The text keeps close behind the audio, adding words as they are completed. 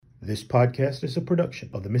This podcast is a production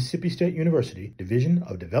of the Mississippi State University Division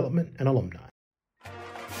of Development and Alumni.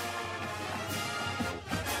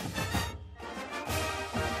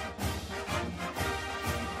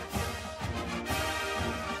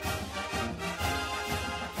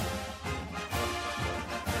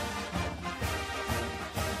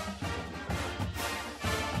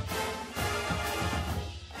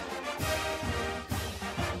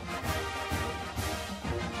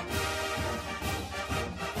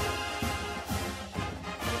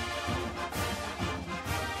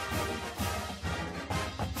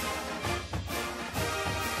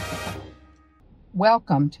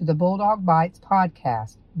 Welcome to the Bulldog Bites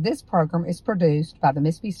podcast. This program is produced by the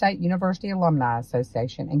Mississippi State University Alumni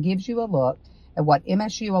Association and gives you a look at what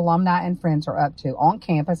MSU alumni and friends are up to on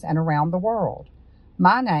campus and around the world.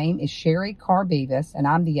 My name is Sherry Carr-Beavis, and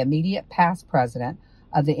I'm the immediate past president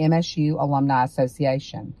of the MSU Alumni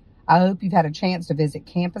Association. I hope you've had a chance to visit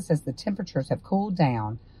campus as the temperatures have cooled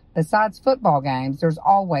down. Besides football games, there's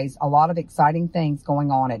always a lot of exciting things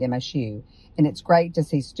going on at MSU, and it's great to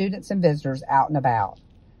see students and visitors out and about.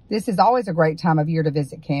 This is always a great time of year to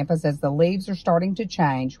visit campus as the leaves are starting to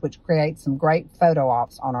change, which creates some great photo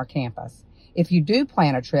ops on our campus. If you do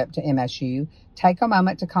plan a trip to MSU, take a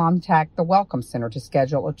moment to contact the Welcome Center to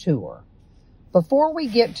schedule a tour. Before we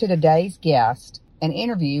get to today's guest and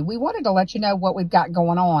interview, we wanted to let you know what we've got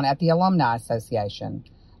going on at the Alumni Association.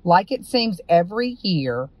 Like it seems every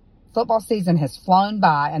year, football season has flown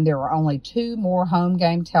by, and there are only 2 more home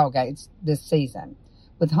game tailgates this season.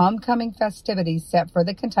 With homecoming festivities set for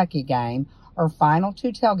the Kentucky game, our final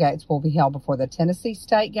 2 tailgates will be held before the Tennessee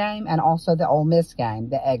State game and also the Ole Miss game,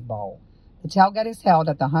 the Egg Bowl. The tailgate is held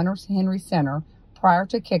at the Hunter-Henry Center prior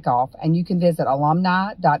to kickoff, and you can visit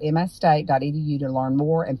alumni.msstate.edu to learn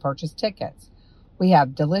more and purchase tickets. We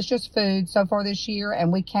have delicious food so far this year,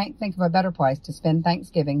 and we can't think of a better place to spend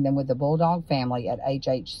Thanksgiving than with the Bulldog family at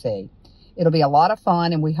HHC. It'll be a lot of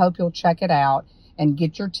fun, and we hope you'll check it out and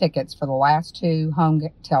get your tickets for the last 2 home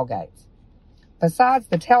tailgates. Besides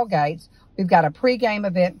the tailgates, we've got a pregame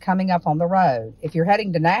event coming up on the road. If you're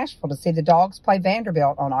heading to Nashville to see the Dogs play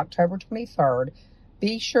Vanderbilt on October 23rd,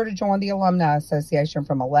 be sure to join the Alumni Association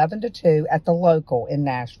from 11 to 2 at the Local in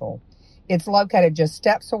Nashville. It's located just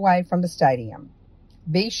steps away from the stadium.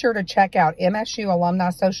 Be sure to check out MSU Alumni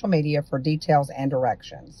social media for details and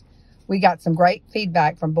directions. We got some great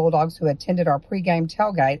feedback from Bulldogs who attended our pregame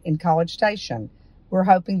tailgate in College Station. We're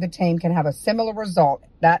hoping the team can have a similar result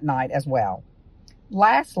that night as well.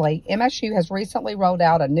 Lastly, MSU has recently rolled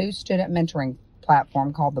out a new student mentoring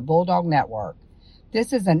platform called the Bulldog Network.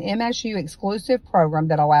 This is an MSU exclusive program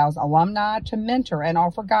that allows alumni to mentor and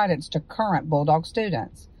offer guidance to current Bulldog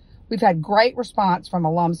students. We've had great response from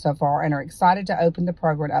alums so far and are excited to open the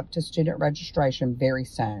program up to student registration very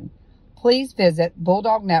soon. Please visit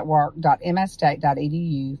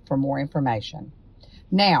bulldognetwork.msstate.edu for more information.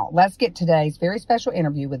 Now, let's get today's very special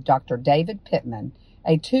interview with Dr. David Pittman,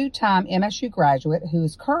 a 2-time MSU graduate who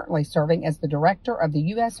is currently serving as the director of the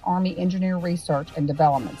U.S. Army Engineer Research and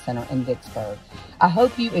Development Center in Vicksburg. I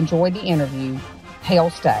hope you enjoyed the interview. Hail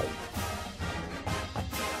State!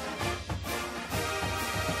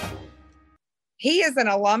 He is an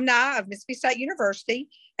alumni of Mississippi State University,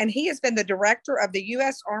 and he has been the director of the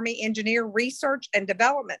U.S. Army Engineer Research and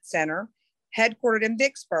Development Center, headquartered in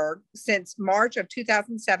Vicksburg, since March of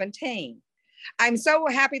 2017. I'm so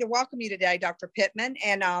happy to welcome you today, Dr. Pittman,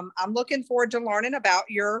 and I'm looking forward to learning about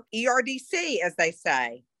your ERDC, as they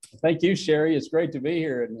say. Thank you, Sherry. It's great to be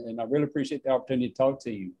here, and I really appreciate the opportunity to talk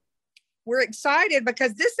to you. We're excited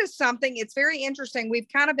because this is something, it's very interesting. We've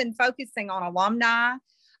kind of been focusing on alumni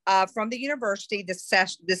from the university this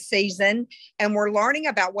season, and we're learning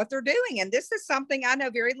about what they're doing. And this is something I know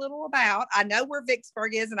very little about. I know where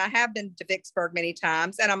Vicksburg is, and I have been to Vicksburg many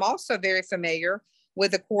times, and I'm also very familiar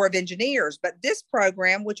with the Corps of Engineers. But this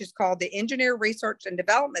program, which is called the Engineer Research and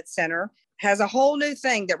Development Center, has a whole new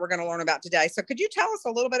thing that we're going to learn about today. So could you tell us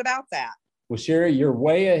a little bit about that? Well, Sherry, you're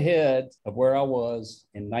way ahead of where I was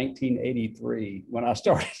in 1983 when I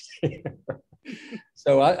started here.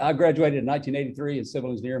 So I graduated in 1983 in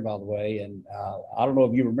civil engineering, by the way. And I don't know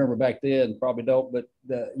if you remember back then, probably don't, but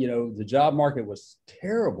the job market was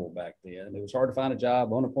terrible back then. It was hard to find a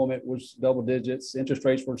job. Unemployment was double digits. Interest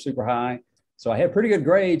rates were super high. So I had pretty good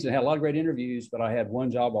grades and had a lot of great interviews, but I had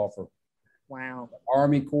one job offer. Wow.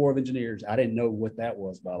 Army Corps of Engineers. I didn't know what that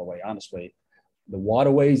was, by the way, honestly. The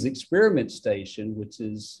Waterways Experiment Station, which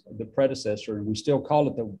is the predecessor, and we still call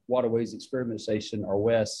it the Waterways Experiment Station, or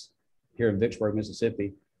WES, here in Vicksburg,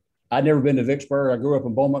 Mississippi. I'd never been to Vicksburg. I grew up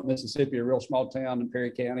in Beaumont, Mississippi, a real small town in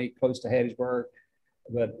Perry County, close to Hattiesburg.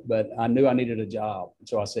 but I knew I needed a job.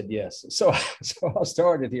 So I said yes. So I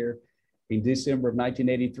started here in December of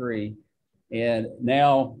 1983. And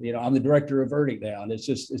now, I'm the director of Verdict now. And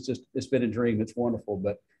it's been a dream. It's wonderful.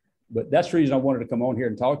 But that's the reason I wanted to come on here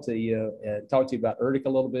and talk to you about Erdic a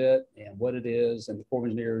little bit and what it is and the Corps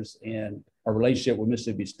of Engineers and our relationship with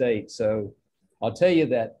Mississippi State. So I'll tell you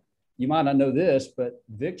that you might not know this, but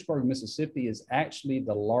Vicksburg, Mississippi is actually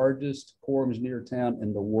the largest Corps of Engineer town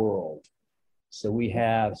in the world. So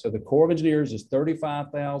the Corps of Engineers is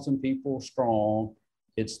 35,000 people strong.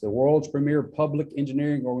 It's the world's premier public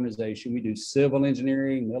engineering organization. We do civil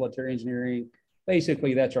engineering, military engineering.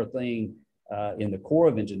 Basically, that's our thing in the Corps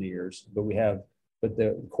of Engineers. But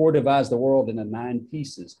the Corps divides the world into 9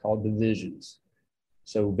 pieces called divisions.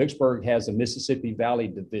 So Vicksburg has a Mississippi Valley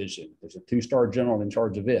Division. There's a 2-star general in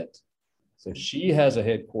charge of it. So she has a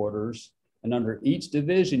headquarters, and under each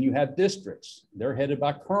division, you have districts. They're headed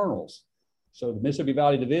by colonels. So the Mississippi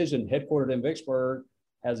Valley Division, headquartered in Vicksburg,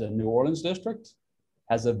 has a New Orleans district,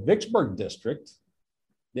 has a Vicksburg district,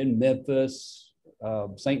 then Memphis,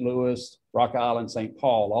 St. Louis, Rock Island, St.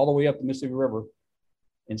 Paul, all the way up the Mississippi River.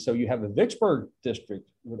 And so you have a Vicksburg district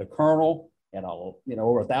with a colonel and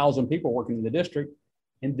over 1,000 people working in the district.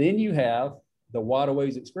 And then you have the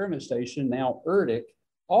Waterways Experiment Station, now Erdic,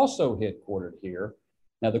 also headquartered here.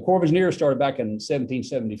 Now, the Corps of Engineers started back in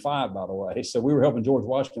 1775, by the way. So we were helping George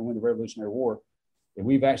Washington win the Revolutionary War. And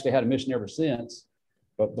we've actually had a mission ever since.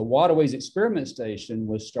 But the Waterways Experiment Station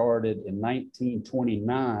was started in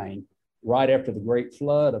 1929, right after the Great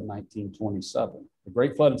Flood of 1927. The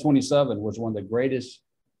Great Flood of 27 was one of the greatest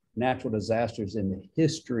natural disasters in the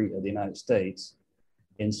history of the United States.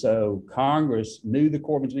 And so Congress knew the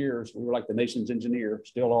Corps of Engineers. We were like the nation's engineer,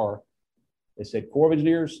 still are. They said, Corps of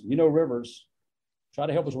Engineers, rivers, try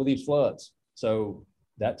to help us with these floods. So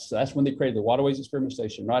that's when they created the Waterways Experiment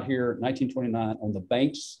Station right here in 1929 on the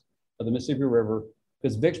banks of the Mississippi River,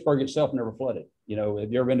 because Vicksburg itself never flooded.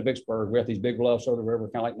 If you ever been to Vicksburg, we have these big bluffs over the river,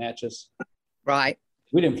 kind of like Natchez. Right.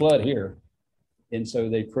 We didn't flood here. And so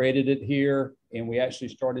they created it here, and we actually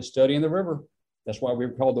started studying the river. That's why we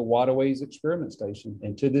were called the Waterways Experiment Station.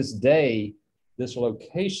 And to this day, this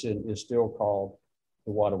location is still called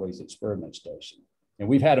the Waterways Experiment Station. And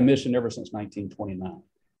we've had a mission ever since 1929.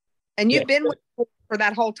 And you've been with for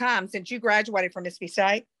that whole time since you graduated from Mississippi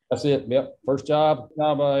State? That's it. Yep. First job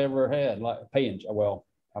I ever had, like paying,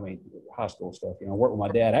 high school stuff, worked with my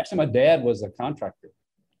dad. Actually, my dad was a contractor.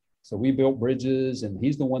 So we built bridges, and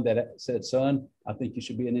he's the one that said, son, I think you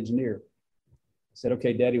should be an engineer. I said,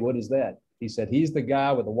 okay, Daddy, what is that? He said, he's the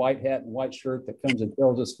guy with the white hat and white shirt that comes and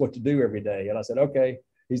tells us what to do every day. And I said, okay,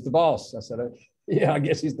 he's the boss. I said, yeah, I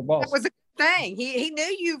guess he's the boss. That was a good thing. He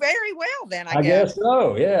knew you very well then, I guess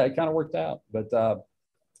so. Yeah, it kind of worked out. But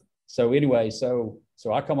so anyway, so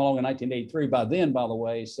I come along in 1983. By then, by the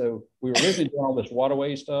way, so we were originally doing all this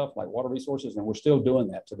waterway stuff, like water resources, and we're still doing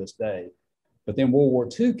that to this day. But then World War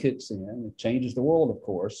II kicks in. It changes the world, of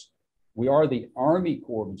course. We are the Army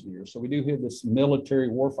Corps of Engineers. So we do have this military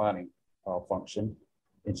warfighting function.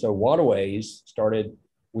 And so waterways started,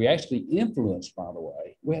 we actually influenced, by the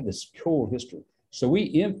way, we have this cool history. So we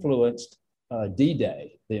influenced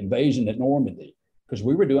D-Day, the invasion at Normandy, because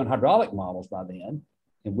we were doing hydraulic models by then.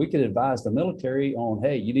 And we could advise the military on,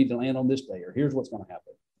 hey, you need to land on this day, or here's what's going to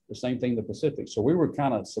happen. The same thing in the Pacific. So we were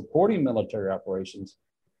kind of supporting military operations.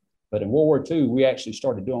 But in World War II, we actually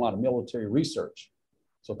started doing a lot of military research.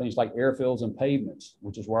 So things like airfields and pavements,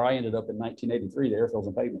 which is where I ended up in 1983, the Airfields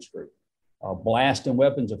and Pavements Group. Blast and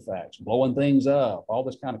weapons effects, blowing things up, all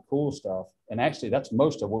this kind of cool stuff. And actually, that's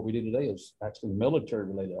most of what we do today is actually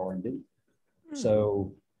military-related R&D.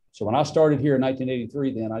 So when I started here in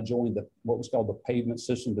 1983, then I joined what was called the Pavement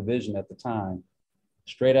System Division at the time,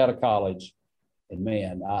 straight out of college. And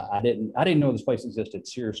man, I didn't know this place existed,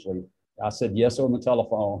 seriously. I said yes on the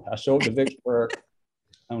telephone. I showed up to Vicksburg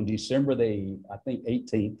on December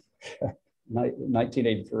 18th,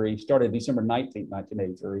 1983. Started December 19th,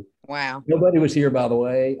 1983. Wow. Nobody was here, by the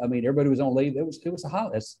way. I mean, everybody was on leave. It was a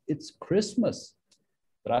holiday. It's Christmas.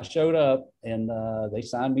 But I showed up, and they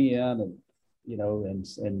signed me in, and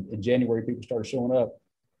and in January people started showing up.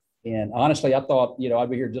 And honestly, I thought I'd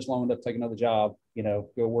be here just long enough to take another job, go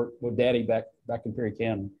work with Daddy back in Perry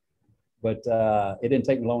County. But it didn't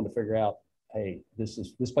take me long to figure out, hey, this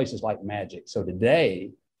place is like magic. So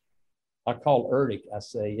today, I call Erdic, I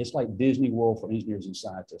say, it's like Disney World for engineers and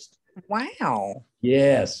scientists. Wow.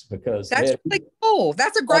 Yes, because that's really cool.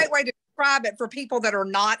 That's a great way to describe it for people that are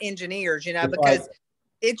not engineers, because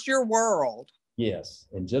it's your world. Yes.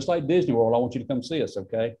 And just like Disney World, I want you to come see us,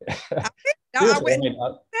 okay? I have been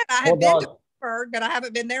to Pittsburgh, but I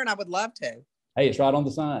haven't been there, and I would love to. Hey, it's right on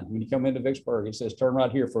the sign. When you come into Vicksburg, it says turn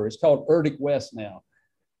right here for, it's called Erdick West now.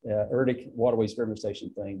 Erdick Waterway Experiment Station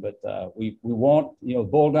thing. But we want,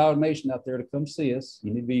 Bulldog Nation out there to come see us.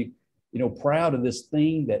 You need to be, proud of this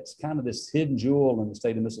thing that's kind of this hidden jewel in the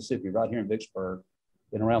state of Mississippi, right here in Vicksburg.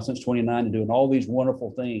 Been around since 29 and doing all these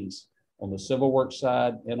wonderful things on the civil works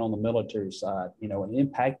side and on the military side, and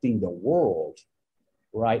impacting the world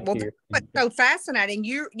right here. What's so fascinating,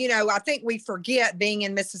 I think we forget being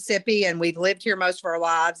in Mississippi and we've lived here most of our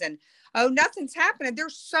lives and nothing's happening.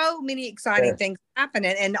 There's so many exciting things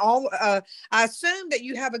happening. And I assume that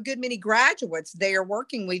you have a good many graduates there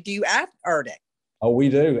working with you at Erdick. Oh, we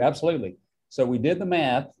do. Absolutely. So we did the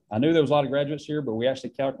math. I knew there was a lot of graduates here, but we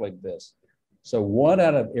actually calculated this. So one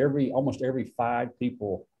out of almost every 5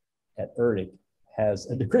 people at Erdick has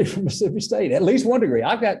a degree from Mississippi State, at least one degree.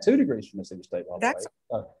 I've got 2 degrees from Mississippi State, by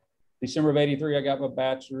the way. December of 83, I got my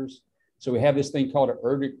bachelor's. So we have this thing called an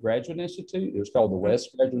Erdick Graduate Institute. It was called the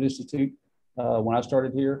West Graduate Institute when I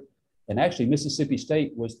started here. And actually, Mississippi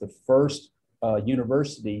State was the first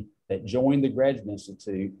university that joined the Graduate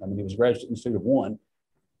Institute. I mean, it was a Graduate Institute of one.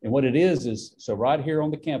 And what it is so right here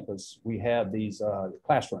on the campus, we have these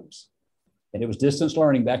classrooms. And it was distance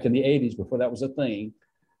learning back in the 80s before that was a thing.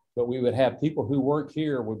 But we would have people who work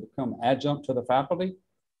here would become adjunct to the faculty.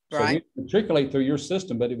 Right. So we matriculate through your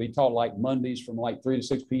system, but it'd be taught like Mondays from like 3 to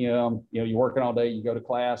 6 p.m. You're working all day, you go to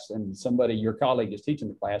class, and your colleague is teaching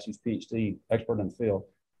the class, who's PhD expert in the field.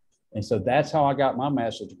 And so that's how I got my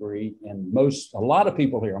master's degree. And a lot of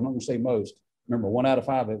people here, I'm not going to say most, remember 1 out of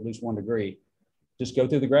 5 have at least 1 degree, just go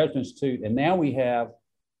through the Graduate Institute. And now we have,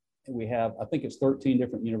 I think it's 13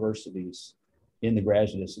 different universities in the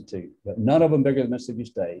Graduate Institute, but none of them bigger than Mississippi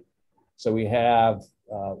State. So we have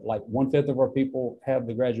like 1/5 of our people have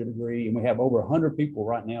the graduate degree, and we have over 100 people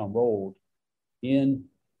right now enrolled in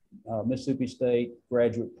Mississippi State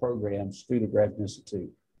graduate programs through the Graduate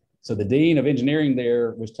Institute. So the dean of engineering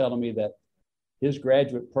there was telling me that his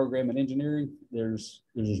graduate program in engineering, there's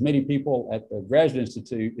as many people at the Graduate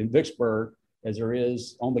Institute in Vicksburg as there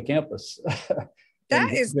is on the campus.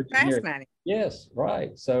 That is fascinating. Yes,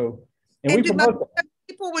 right. So, and we promote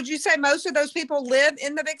people, would you say most of those people live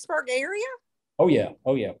in the Vicksburg area? Oh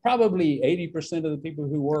yeah. Probably 80% of the people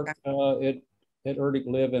who work at Erdick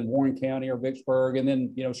live in Warren County or Vicksburg, and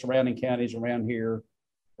then surrounding counties around here.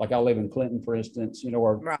 Like I live in Clinton, for instance.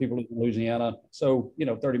 Or people live in Louisiana, so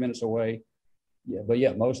 30 minutes away. Yeah, but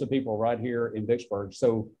yeah, most of the people are right here in Vicksburg.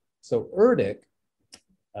 So Erdick,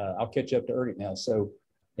 I'll catch up to Erdick now. So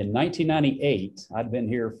in 1998, I'd been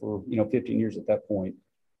here for 15 years at that point.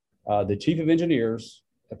 The chief of engineers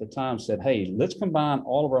at the time said, hey, let's combine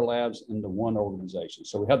all of our labs into one organization.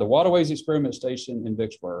 So we have the Waterways Experiment Station in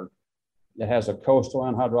Vicksburg. It has a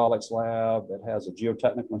coastline hydraulics lab. It has a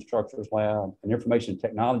geotechnical and structures lab, an information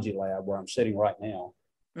technology lab where I'm sitting right now,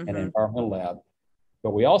 and an environmental lab.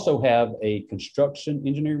 But we also have a construction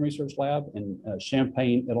engineering research lab in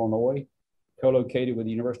Champaign, Illinois, co-located with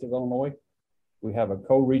the University of Illinois. We have a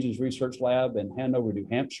co-regions research lab in Hanover, New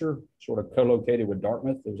Hampshire, sort of co-located with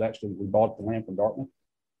Dartmouth. It was actually, we bought the land from Dartmouth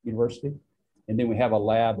University. And then we have a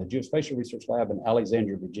lab, a geospatial research lab in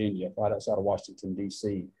Alexandria, Virginia, right outside of Washington,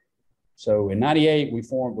 D.C. So in 98, we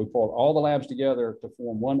pulled all the labs together to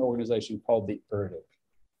form one organization called the Erdick.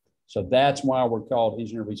 So that's why we're called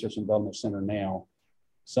Engineering Research and Development Center now.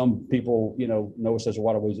 Some people, know us as a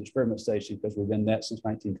Waterways Experiment Station because we've been that since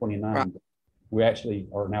 1929. Right. We actually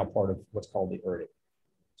are now part of what's called the Erdick.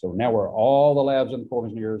 So now we're all the labs and the Corps of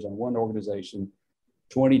Engineers in one organization,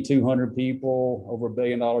 2,200 people, over $1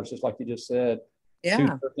 billion, just like you just said. Yeah.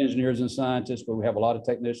 2 engineers and scientists, but we have a lot of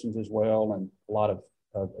technicians as well and a lot of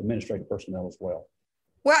administrative personnel as well.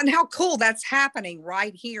 Well, and how cool that's happening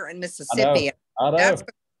right here in Mississippi. I know. That's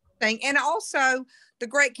the thing. And also the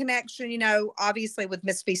great connection, obviously with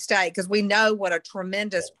Mississippi State, because we know what a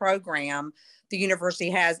tremendous program the university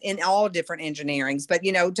has in all different engineerings. But,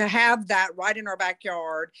 to have that right in our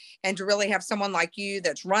backyard and to really have someone like you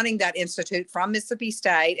that's running that institute from Mississippi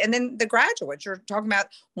State, and then the graduates, you're talking about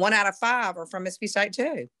 1 out of 5 are from Mississippi State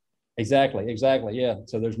too. Exactly. Yeah.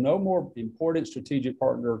 So there's no more important strategic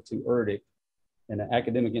partner to Erdick than an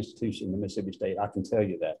academic institution in Mississippi State. I can tell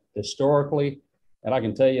you that historically, and I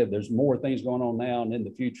can tell you there's more things going on now and in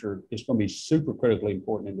the future. It's going to be super critically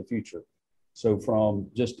important in the future. So from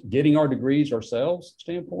just getting our degrees ourselves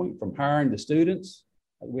standpoint, from hiring the students,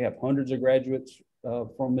 we have hundreds of graduates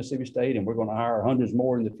from Mississippi State, and we're going to hire hundreds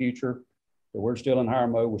more in the future. So we're still in hire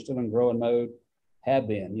mode. We're still in growing mode, have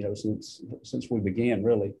been, since we began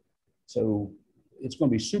really. So it's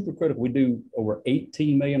going to be super critical. We do over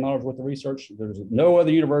 $18 million worth of research. There's no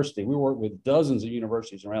other university. We work with dozens of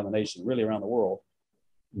universities around the nation, really around the world.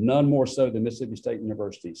 none more so than Mississippi State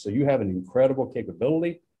University. So you have an incredible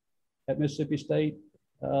capability at Mississippi State.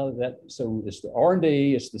 So it's the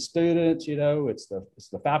R&D, it's the students, it's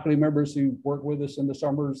the faculty members who work with us in the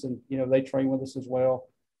summers, and they train with us as well.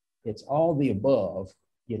 It's all the above.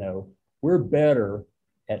 We're better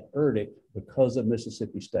at ERDIC because of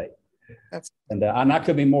Mississippi State. And I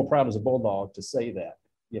could be more proud as a Bulldog to say that.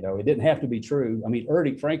 It didn't have to be true. I mean,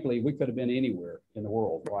 ERDIC, frankly, we could have been anywhere in the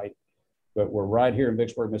world, right? But we're right here in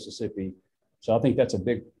Vicksburg, Mississippi. So I think that's a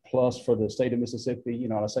big plus for the state of Mississippi.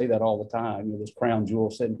 I say that all the time. This crown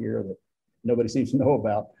jewel sitting here that nobody seems to know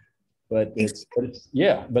about, but it's been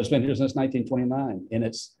here since 1929,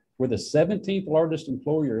 and we're the 17th largest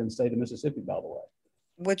employer in the state of Mississippi, by the way.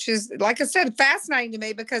 Which is, like I said, fascinating to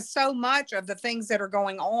me, because so much of the things that are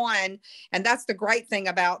going on, and that's the great thing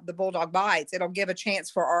about the Bulldog Bites, it'll give a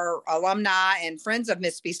chance for our alumni and friends of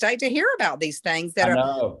Mississippi State to hear about these things that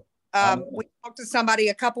we talked to somebody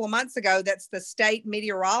a couple of months ago that's the state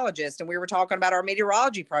meteorologist, and we were talking about our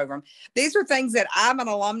meteorology program. These are things that I'm an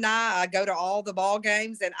alumni. I go to all the ball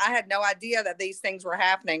games, and I had no idea that these things were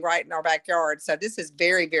happening right in our backyard. So this is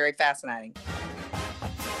very, very fascinating.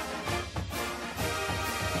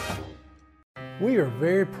 We are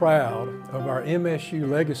very proud of our MSU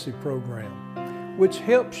Legacy Program, which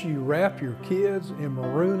helps you wrap your kids in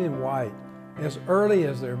maroon and white as early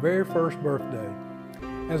as their very first birthday.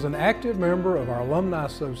 As an active member of our Alumni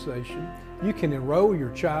Association, you can enroll your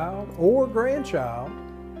child or grandchild,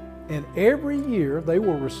 and every year they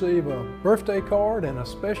will receive a birthday card and a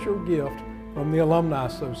special gift from the Alumni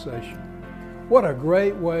Association. What a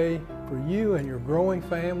great way for you and your growing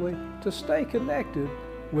family to stay connected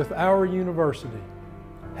with our university.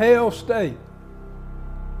 Hail State!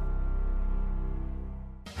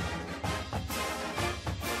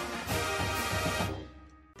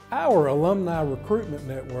 Our Alumni Recruitment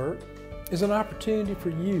Network is an opportunity for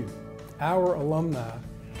you, our alumni,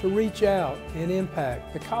 to reach out and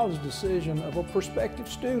impact the college decision of a prospective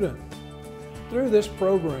student. Through this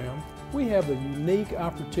program, we have the unique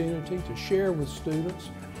opportunity to share with students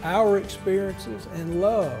our experiences and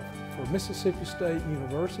love for Mississippi State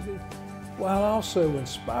University, while also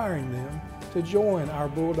inspiring them to join our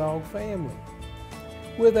Bulldog family.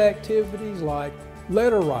 With activities like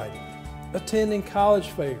letter writing, attending college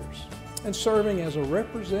fairs, and serving as a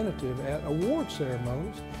representative at award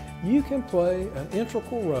ceremonies, you can play an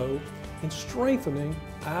integral role in strengthening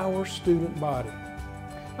our student body.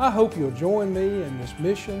 I hope you'll join me in this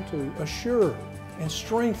mission to assure and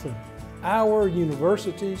strengthen our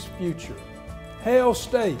university's future. Hail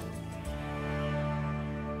State!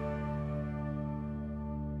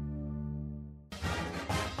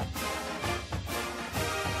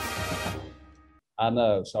 I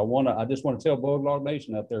know. So I just want to tell Bulldog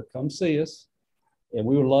Nation out there, come see us, and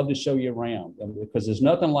we would love to show you around. Because there's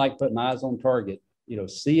nothing like putting eyes on target,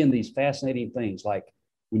 seeing these fascinating things. Like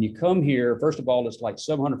when you come here, first of all, it's like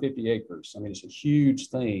 750 acres. I mean, it's a huge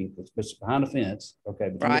thing. It's behind a fence.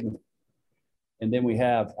 Okay. Right. And then we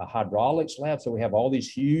have a hydraulics lab. So we have all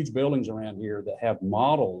these huge buildings around here that have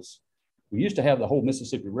models. We used to have the whole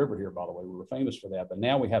Mississippi River here, by the way. We were famous for that. But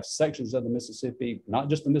now we have sections of the Mississippi, not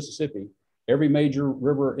just the Mississippi, every major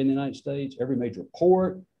river in the United States, every major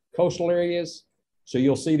port, coastal areas. So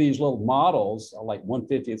you'll see these little models, like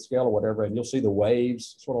 1/50th scale or whatever, and you'll see the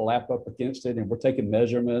waves sort of lap up against it. And we're taking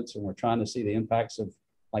measurements, and we're trying to see the impacts of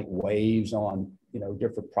like waves on,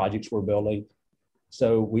 different projects we're building.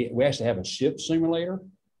 So we actually have a ship simulator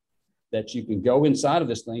that you can go inside of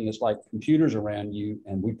this thing. It's like computers around you,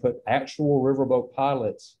 and we put actual riverboat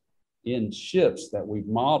pilots in ships that we've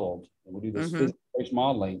modeled, and we do this physics-based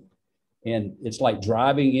modeling. And it's like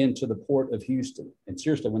driving into the port of Houston. And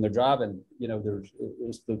seriously, when they're driving,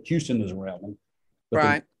 the Houston is around them. But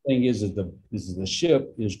right. The thing is the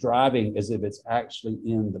ship is driving as if it's actually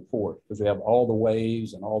in the port, because we have all the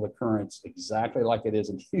waves and all the currents exactly like it is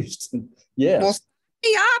in Houston. Yes. Well,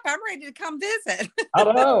 me up. I'm ready to come visit. I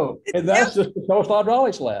don't know. And that's just the Coastal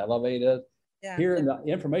Hydraulics Lab. I mean, here in the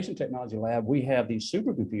Information Technology Lab, we have these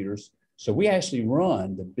supercomputers. So we actually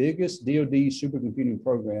run the biggest DoD supercomputing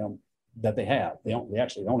program that they have. They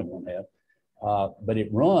actually the only one they have. But it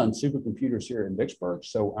runs supercomputers here in Vicksburg.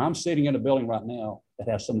 So I'm sitting in a building right now that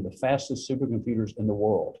has some of the fastest supercomputers in the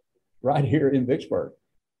world, right here in Vicksburg.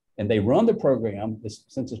 And they run the program,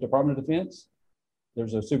 since it's Department of Defense.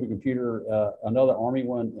 There's a supercomputer, another Army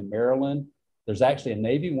one in Maryland. There's actually a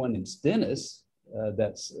Navy one in Stennis,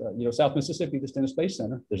 that's South Mississippi, the Stennis Space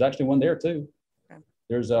Center. There's actually one there too. Okay.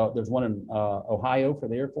 There's one in Ohio for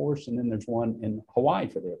the Air Force, and then there's one in Hawaii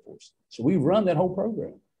for the Air Force. So we run that whole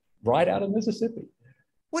program right out of Mississippi.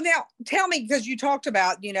 Well, now tell me, because you talked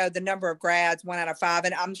about, the number of grads, 1 out of 5,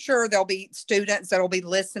 and I'm sure there'll be students that'll be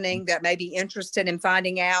listening that may be interested in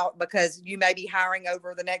finding out, because you may be hiring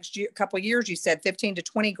over the next couple of years. You said 15 to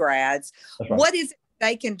 20 grads. That's right. What is it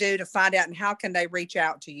they can do to find out, and how can they reach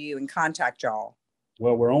out to you and contact y'all?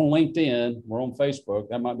 Well, we're on LinkedIn. We're on Facebook.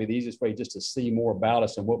 That might be the easiest way just to see more about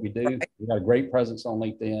us and what we do. Right. We've got a great presence on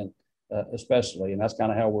LinkedIn, especially, and that's kind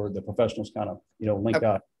of how the professionals kind of, link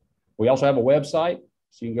up. We also have a website.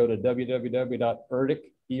 So you can go to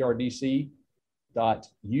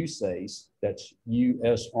www.erdc.usace, that's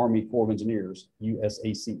U.S. Army Corps of Engineers,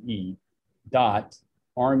 USACE,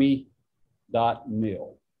 .army.mil.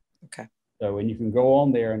 Okay. So, and you can go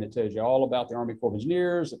on there and it tells you all about the Army Corps of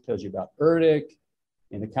Engineers. It tells you about ERDIC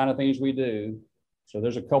and the kind of things we do. So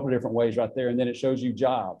there's a couple of different ways right there. And then it shows you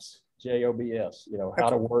jobs, JOBS, how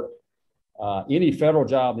to work. Any federal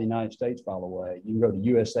job in the United States, by the way, you can go to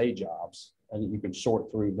USA Jobs and you can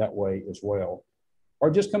sort through that way as well.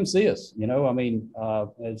 Or just come see us, as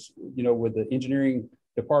with the engineering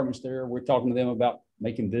departments there, we're talking to them about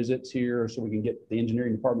making visits here so we can get the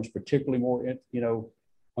engineering departments particularly more,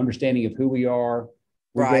 understanding of who we are.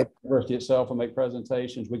 We go to the university itself and make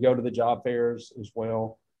presentations. We go to the job fairs as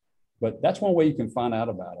well. But that's one way you can find out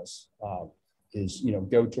about us is,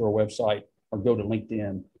 go to our website or go to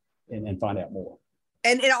LinkedIn and find out more.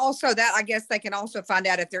 And also that, I guess they can also find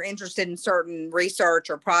out if they're interested in certain research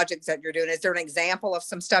or projects that you're doing. Is there an example of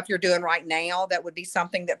some stuff you're doing right now that would be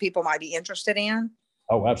something that people might be interested in?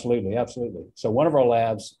 Oh, absolutely. Absolutely. So one of our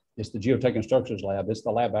labs is the Geotech and Structures lab. It's the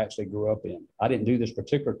lab I actually grew up in. I didn't do this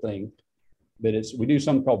particular thing, but we do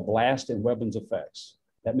something called blast and weapons effects.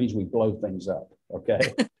 That means we blow things up. Okay.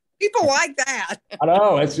 People like that. I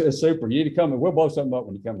know, it's super. You need to come and we'll blow something up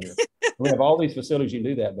when you come here. We have all these facilities you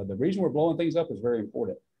can do that, but the reason we're blowing things up is very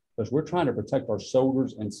important because we're trying to protect our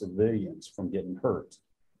soldiers and civilians from getting hurt.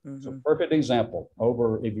 Mm-hmm. So perfect example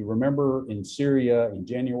if you remember in Syria in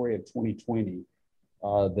January of 2020,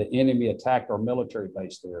 the enemy attacked our military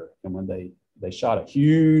base there. And when they shot a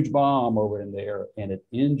huge bomb over in there and it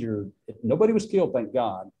injured, nobody was killed, thank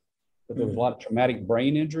God, but there was a lot of traumatic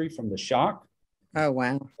brain injury from the shock. Oh,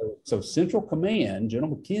 wow. So Central Command,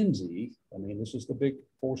 General McKenzie, this is the big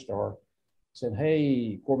 4-star, said,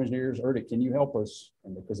 hey, Corps of Engineers, ERDIC, can you help us?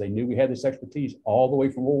 And because they knew we had this expertise all the way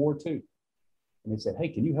from World War II. And they said, hey,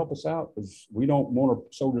 can you help us out? Because we don't want our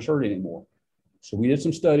soldiers hurt anymore. So we did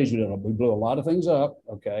some studies. We blew a lot of things up,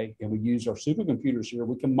 okay? And we used our supercomputers here.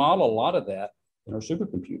 We can model a lot of that in our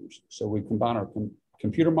supercomputers. So we combine our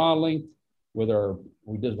computer modeling with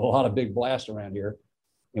we did a lot of big blasts around here.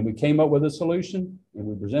 And we came up with a solution and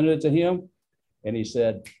we presented it to him. And he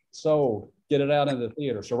said, so get it out into the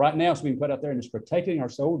theater. So right now it's being put out there and it's protecting our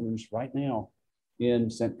soldiers right now in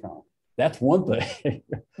CENTCOM. That's one thing.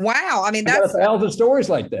 Wow. That's 1,000 stories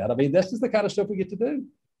like that. This is the kind of stuff we get to do,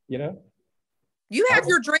 You have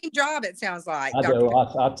your dream job, it sounds like. I do.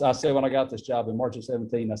 I said when I got this job in March of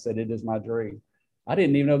 17, I said, it is my dream. I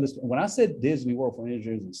didn't even know this. When I said Disney World for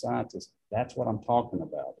Engineers and Scientists, that's what I'm talking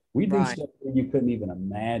about. We do stuff that you couldn't even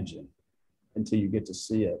imagine until you get to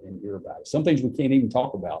see it and hear about it. Some things we can't even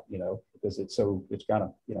talk about, because it's kind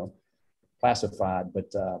of, classified,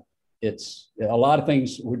 but it's a lot of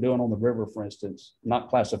things we're doing on the river, for instance, not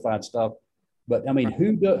classified stuff, but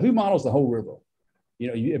who models the whole river?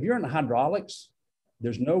 If you're in the hydraulics,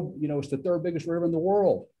 there's no, it's the 3rd biggest river in the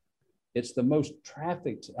world. It's the most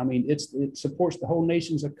trafficked. It supports the whole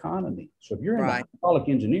nation's economy. So if you're in hydraulic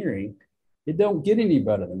engineering, it don't get any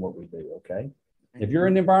better than what we do, okay? If you're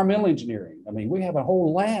in environmental engineering, we have a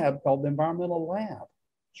whole lab called the Environmental Lab.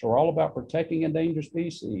 So we're all about protecting endangered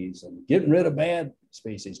species and getting rid of bad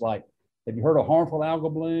species. Like, have you heard of harmful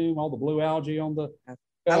algal bloom, all the blue algae on the... I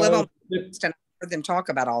live on and I heard them talk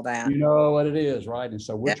about all that. You know what it is, right? And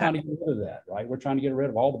so we're trying to get rid of that, right? We're trying to get rid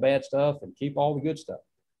of all the bad stuff and keep all the good stuff.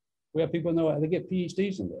 We have people they get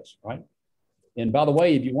PhDs in this, right? And by the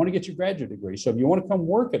way, if you want to get your graduate degree, so if you want to come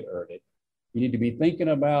work at ERDIC, you need to be thinking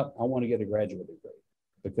about, I want to get a graduate degree,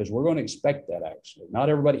 because we're going to expect that actually. Not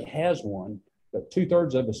everybody has one, but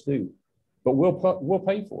 2/3 of us do. But we'll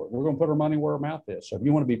pay for it. We're going to put our money where our mouth is. So if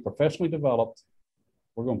you want to be professionally developed,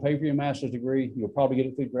 we're going to pay for your master's degree. You'll probably get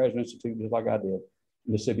it through the Graduate Institute, just like I did.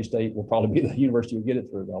 Mississippi State will probably be the university you'll get it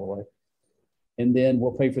through, by the way. And then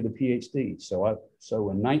we'll pay for the PhD. So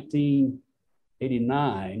in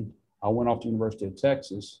 1989, I went off to the University of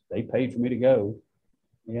Texas. They paid for me to go.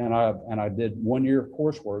 And I did 1 year of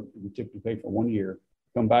coursework. We typically pay for 1 year.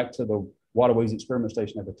 Come back to the Waterways Experiment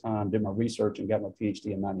Station at the time, did my research, and got my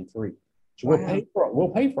PhD in 93. So we'll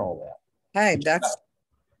pay for all that. Hey, that's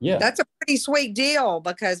a pretty sweet deal,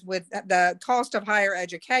 because with the cost of higher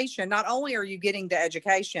education, not only are you getting the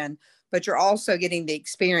education, but you're also getting the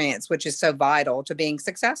experience, which is so vital to being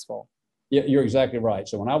successful. Yeah, you're exactly right.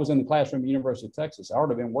 So when I was in the classroom at the University of Texas, I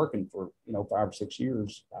already been working for, 5 or 6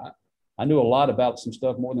 years. I knew a lot about some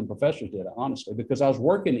stuff more than professors did, honestly, because I was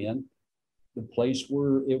working in the place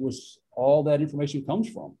where it was all that information comes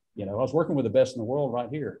from. I was working with the best in the world right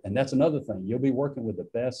here. And that's another thing. You'll be working with the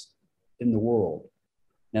best in the world.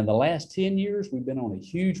 Now, the last 10 years, we've been on a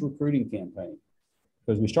huge recruiting campaign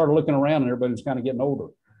because we started looking around and everybody was kind of getting older.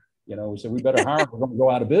 We said, we better hire, we're going to go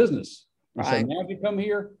out of business. And so now if you come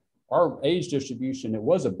here, our age distribution, it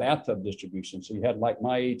was a bathtub distribution. So you had like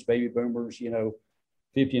my age, baby boomers,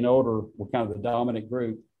 50 and older were kind of the dominant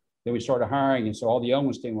group. Then we started hiring. And so all the young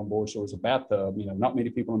ones came on board. So it was a bathtub, not many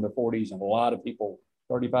people in their 40s and a lot of people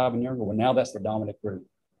 35 and younger. Well, now that's the dominant group.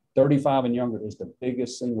 35 and younger is the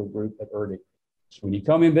biggest single group at ERDIC. So when you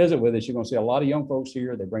come and visit with us, you're going to see a lot of young folks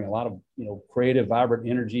here. They bring a lot of, creative, vibrant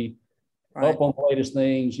energy, up on the latest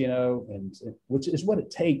things, and which is what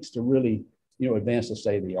it takes to really, advance the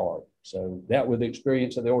state of the art. So that with the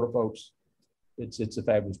experience of the older folks, it's a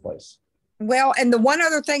fabulous place. Well, and the one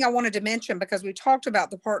other thing I wanted to mention, because we talked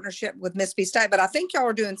about the partnership with Mississippi State, but I think y'all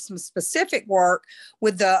are doing some specific work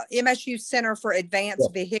with the MSU Center for Advanced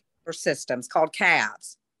Vehicular Systems called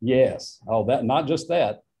CAVS. Yes. Oh, that, not just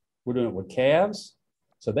that. We're doing it with CAVS.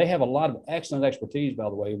 So they have a lot of excellent expertise, by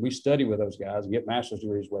the way. We study with those guys and get master's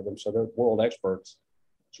degrees with them. So they're world experts.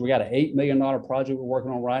 So we got an $8 million project we're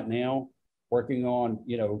working on right now, working on,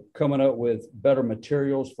 coming up with better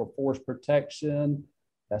materials for force protection.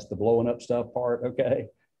 That's the blowing up stuff part. Okay.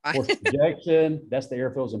 Force projection. That's the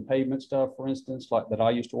airfields and pavement stuff, for instance, like that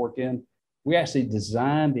I used to work in. We actually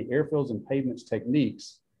designed the airfields and pavements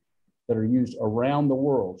techniques that are used around the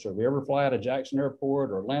world. So if you ever fly out of Jackson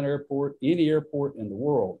Airport or Atlanta Airport, any airport in the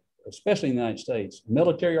world, especially in the United States,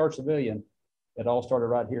 military or civilian, it all started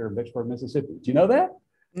right here in Vicksburg, Mississippi. Do you know that?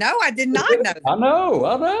 No, I did not know that. I know.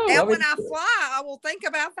 And when I fly, I will think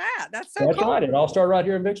about that. That's so cool. Right. It all started right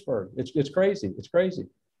here in Vicksburg. It's crazy. It's crazy.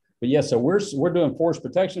 But yes, so we're doing force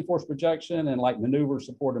protection, force projection, and like maneuver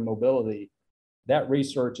support and mobility. That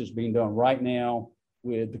research is being done right now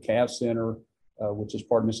with the CAVS Center, which is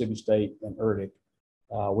part of Mississippi State and ERDIC.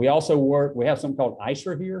 We also we have something called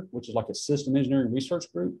ICER here, which is like a system engineering research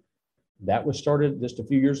group. That was started just a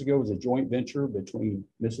few years ago as a joint venture between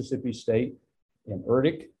Mississippi State and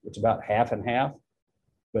ERDIC. It's about half and half,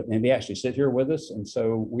 but then they actually sit here with us. And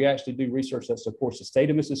so we actually do research that supports the state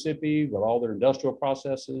of Mississippi with all their industrial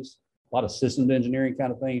processes, a lot of systems engineering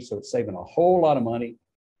kind of things. So it's saving a whole lot of money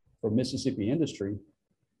for Mississippi industry,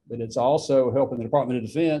 but it's also helping the Department of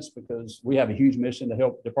Defense because we have a huge mission to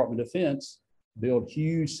help the Department of Defense build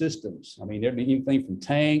huge systems. I mean, there'd be anything from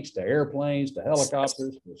tanks to airplanes to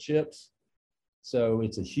helicopters to ships. So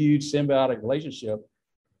it's a huge symbiotic relationship,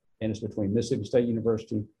 and it's between Mississippi State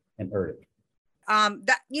University and ERDIC.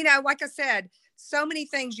 Like I said, so many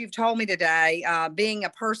things you've told me today, being a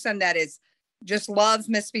person that just loves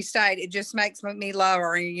Mississippi State, it just makes me love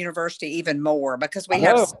our university even more because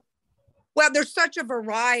there's such a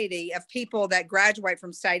variety of people that graduate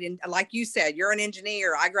from state. And like you said, you're an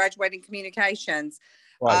engineer. I graduated in communications.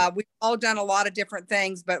 Right. We've all done a lot of different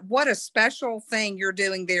things, but what a special thing you're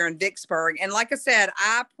doing there in Vicksburg. And like I said,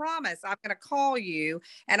 I promise I'm going to call you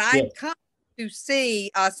and I come to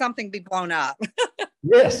see something be blown up.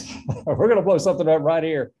 Yes, we're going to blow something up right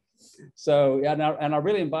here. So, and I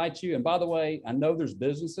really invite you. And by the way, I know there's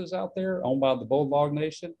businesses out there owned by the Bulldog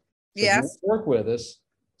Nation. So yes. Work with us.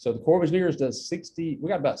 So the Corps of Engineers does we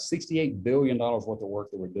got about $68 billion worth of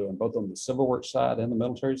work that we're doing, both on the civil works side and the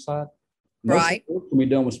military side. Most work can be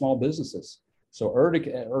done with small businesses. So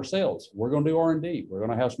ERDIC ourselves, we're going to do R&D. We're going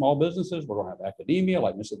to have small businesses. We're going to have academia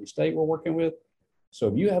like Mississippi State we're working with. So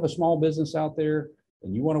if you have a small business out there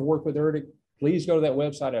and you want to work with ERDIC, please go to that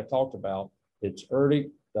website I talked about. It's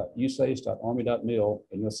erdic.usace.army.mil,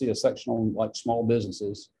 and you'll see a section on like small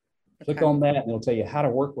businesses. Click on that and it'll tell you how to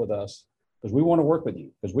work with us because we want to work with you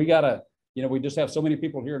because we got to, we just have so many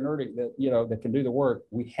people here in ERDIC that, that can do the work.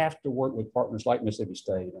 We have to work with partners like Mississippi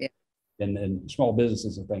State and small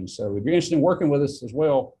businesses and things. So if you're interested in working with us as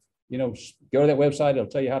well, go to that website. It'll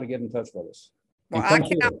tell you how to get in touch with us. Well, I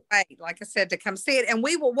cannot wait, like I said, to come see it. And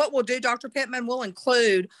what we'll do, Dr. Pittman, we'll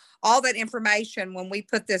include all that information when we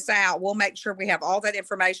put this out. We'll make sure we have all that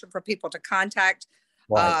information for people to contact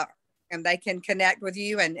and they can connect with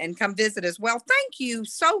you and come visit as well. Thank you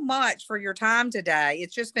so much for your time today.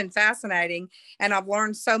 It's just been fascinating. And I've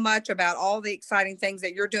learned so much about all the exciting things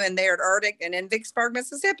that you're doing there at ERDIC and in Vicksburg,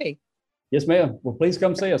 Mississippi. Yes, ma'am. Well, please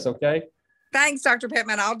come see us, okay? Thanks, Dr.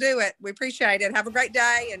 Pittman. I'll do it. We appreciate it. Have a great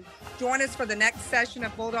day and join us for the next session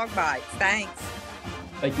of Bulldog Bites. Thanks.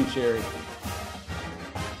 Thank you, Sherry.